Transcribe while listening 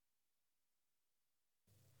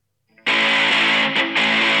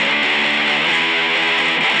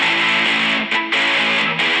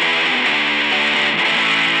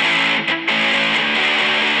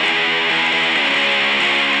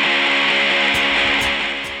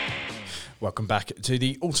Welcome back to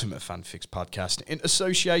the Ultimate Fan Fix podcast in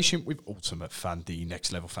association with Ultimate Fan, the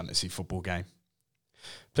next level fantasy football game.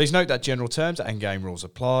 Please note that general terms and game rules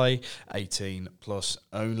apply, 18 plus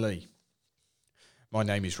only. My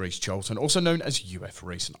name is Reece Cholton, also known as UF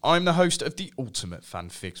Reece, and I'm the host of the Ultimate Fan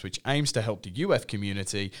Fix, which aims to help the UF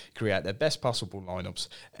community create their best possible lineups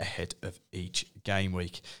ahead of each game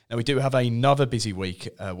week. Now, we do have another busy week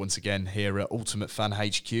once again here at Ultimate Fan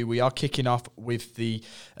HQ. We are kicking off with the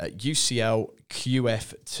UCL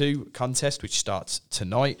QF2 contest, which starts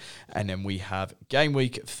tonight, and then we have game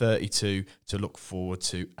week 32 to look forward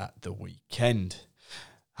to at the weekend.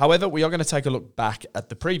 However, we are going to take a look back at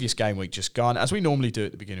the previous game week just gone, as we normally do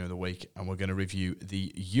at the beginning of the week, and we're going to review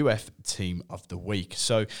the UF team of the week.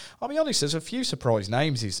 So, I'll be honest, there's a few surprise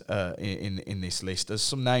names in this list. There's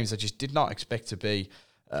some names I just did not expect to be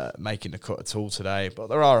making the cut at all today, but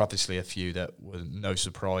there are obviously a few that were no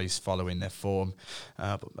surprise following their form.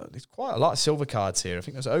 But there's quite a lot of silver cards here. I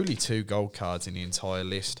think there's only 2 gold cards in the entire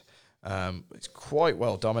list. It's quite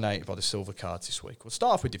well dominated by the silver cards this week. We'll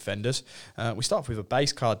start off with defenders. We start off with a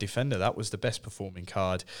base card defender. That was the best performing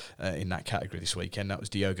card in that category this weekend. That was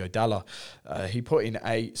Diogo Dalot. He put in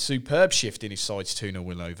a superb shift in his side's 2-0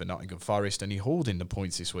 win over Nottingham Forest, and he hauled in the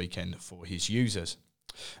points this weekend for his users.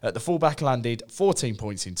 The fullback landed 14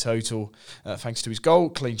 points in total, thanks to his goal,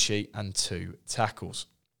 clean sheet, and 2 tackles.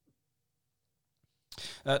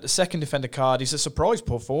 The second defender card is a surprise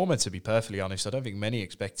performer, to be perfectly honest. I don't think many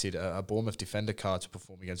expected a Bournemouth defender card to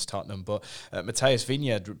perform against Tottenham, but Matheus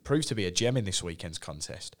Vinha proved to be a gem in this weekend's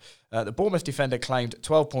contest. The Bournemouth defender claimed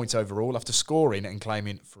 12 points overall after scoring and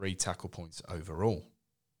claiming 3 tackle points overall.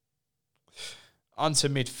 On to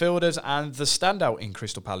midfielders, and the standout in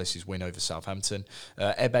Crystal Palace's win over Southampton,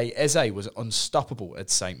 Ebe Eze was unstoppable at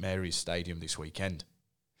St Mary's Stadium this weekend.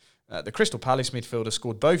 The Crystal Palace midfielder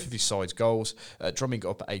scored both of his side's goals, drumming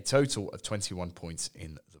up a total of 21 points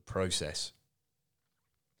in the process.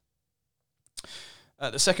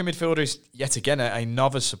 The second midfielder is yet again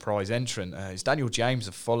another surprise entrant. It's Daniel James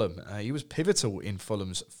of Fulham. He was pivotal in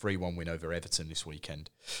Fulham's 3-1 win over Everton this weekend.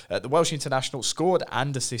 The Welsh international scored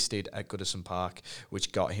and assisted at Goodison Park,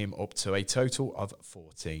 which got him up to a total of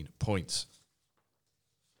 14 points.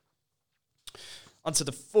 Onto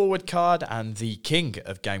the forward card, and the king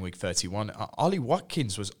of game week 31, Ollie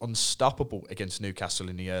Watkins, was unstoppable against Newcastle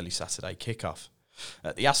in the early Saturday kickoff.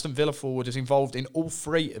 The Aston Villa forward is involved in all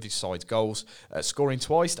 3 of his side's goals, scoring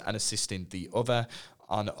twice and assisting the other,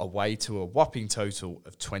 on a way to a whopping total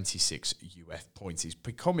of 26 UF points. He's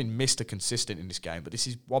becoming Mr. Consistent in this game, but this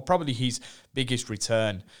is probably his biggest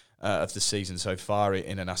return of the season so far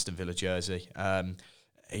in an Aston Villa jersey.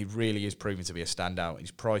 He really is proving to be a standout. His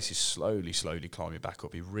price is slowly climbing back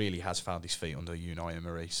up. He really has found his feet under Unai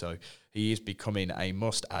Emery. So he is becoming a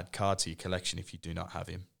must-add card to your collection if you do not have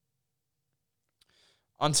him.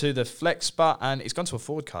 Onto the flex spot, and it's gone to a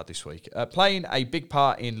forward card this week. Playing a big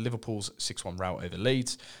part in Liverpool's 6-1 rout over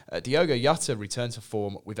Leeds, Diogo Jota returned to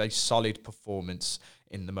form with a solid performance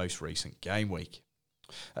in the most recent game week.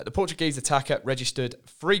 The Portuguese attacker registered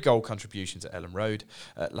 3 goal contributions at Ellen Road,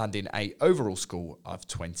 landing an overall score of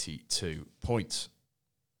 22 points.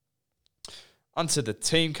 Onto the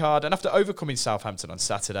team card, and after overcoming Southampton on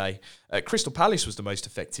Saturday, Crystal Palace was the most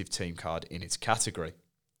effective team card in its category.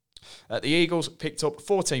 The Eagles picked up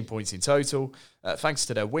 14 points in total, thanks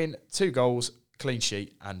to their win, 2 goals, clean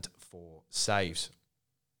sheet, and 4 saves.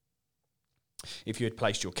 If you had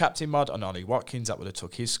placed your captain mod on Ollie Watkins, that would have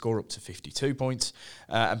took his score up to 52 points.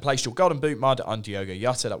 And placed your golden boot mod on Diogo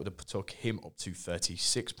Jota, that would have took him up to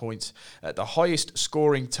 36 points. The highest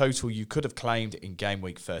scoring total you could have claimed in game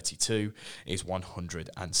week 32 is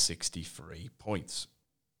 163 points.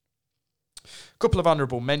 A couple of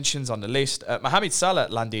honourable mentions on the list. Mohamed Salah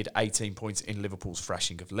landed 18 points in Liverpool's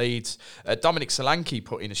thrashing of Leeds. Dominic Solanke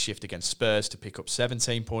put in a shift against Spurs to pick up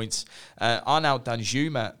 17 points. Arnaud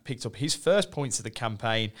Danjuma picked up his first points of the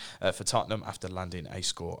campaign for Tottenham after landing a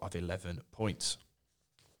score of 11 points.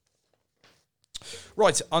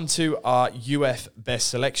 Right, onto our UF best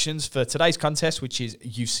selections for today's contest, which is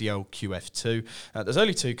UCL QF2. There's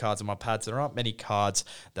only 2 cards on my pads. There aren't many cards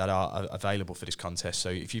that are available for this contest. So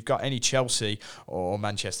if you've got any Chelsea or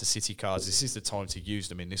Manchester City cards, this is the time to use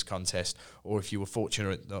them in this contest. Or if you were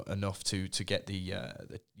fortunate enough to get the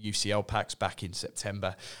UCL packs back in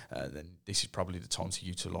September, then this is probably the time to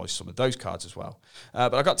utilise some of those cards as well.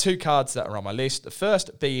 But I've got 2 cards that are on my list. The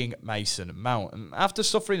first being Mason Mount. And after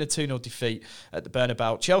suffering a 2-0 defeat at the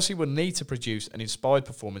Bernabeu, Chelsea will need to produce an inspired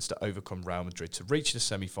performance to overcome Real Madrid to reach the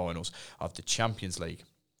semi-finals of the Champions League.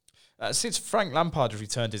 Since Frank Lampard has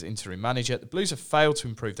returned as interim manager, the Blues have failed to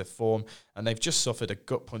improve their form, and they've just suffered a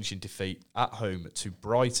gut-punching defeat at home to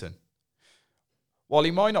Brighton. While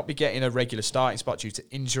he might not be getting a regular starting spot due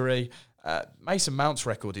to injury, Mason Mount's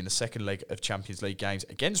record in the second leg of Champions League games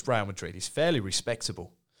against Real Madrid is fairly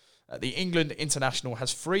respectable. The England international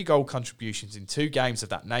has 3 goal contributions in 2 games of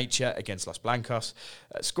that nature against Los Blancos,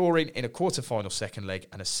 scoring in a quarter-final second leg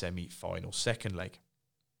and a semi-final second leg.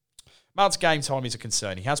 Mount's game time is a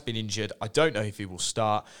concern. He has been injured. I don't know if he will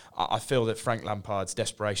start. I feel that Frank Lampard's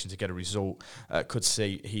desperation to get a result could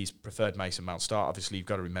see his preferred Mason Mount start. Obviously, you've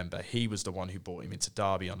got to remember, he was the one who brought him into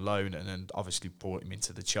Derby on loan and then obviously brought him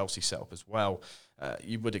into the Chelsea setup as well.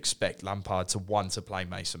 You would expect Lampard to want to play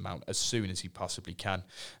Mason Mount as soon as he possibly can.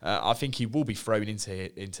 I think he will be thrown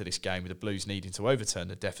into this game with the Blues needing to overturn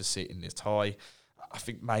the deficit in the tie. I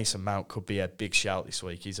think Mason Mount could be a big shout this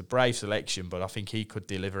week. He's a brave selection, but I think he could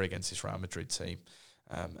deliver against this Real Madrid team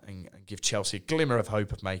and give Chelsea a glimmer of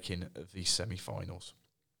hope of making these semi-finals.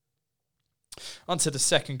 On to the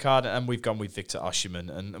second card, and we've gone with Victor Osimhen.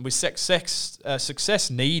 And with success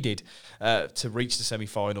needed to reach the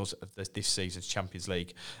semi-finals of this season's Champions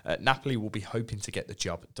League, Napoli will be hoping to get the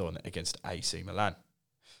job done against AC Milan.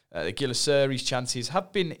 The Ghilarasiri's chances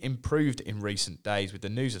have been improved in recent days with the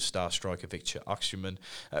news of star striker Victor Osimhen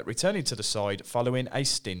returning to the side following a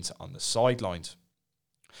stint on the sidelines.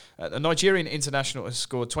 The Nigerian international has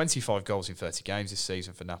scored 25 goals in 30 games this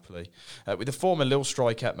season for Napoli, with the former Lille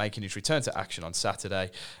striker making his return to action on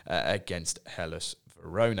Saturday against Hellas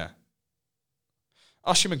Verona.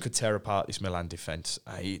 Osimhen could tear apart this Milan defence.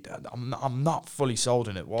 I'm not fully sold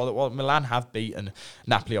on it. While Milan have beaten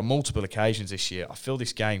Napoli on multiple occasions this year, I feel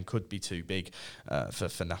this game could be too big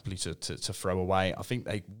for Napoli to throw away. I think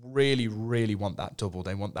they really, really want that double.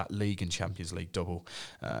 They want that League and Champions League double.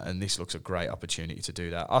 And this looks a great opportunity to do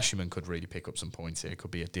that. Osimhen could really pick up some points here. Could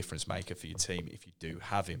be a difference maker for your team if you do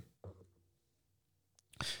have him.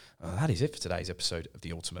 That is it for today's episode of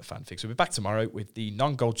the Ultimate Fan Fix. We'll be back tomorrow with the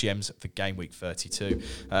non-gold gems for game week 32,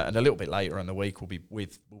 and a little bit later in the week we'll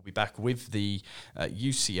be back with the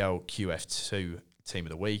UCL QF2 team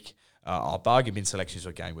of the week, our bargain bin selections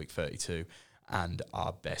for game week 32, and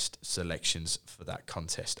our best selections for that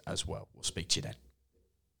contest as well. We'll speak to you then.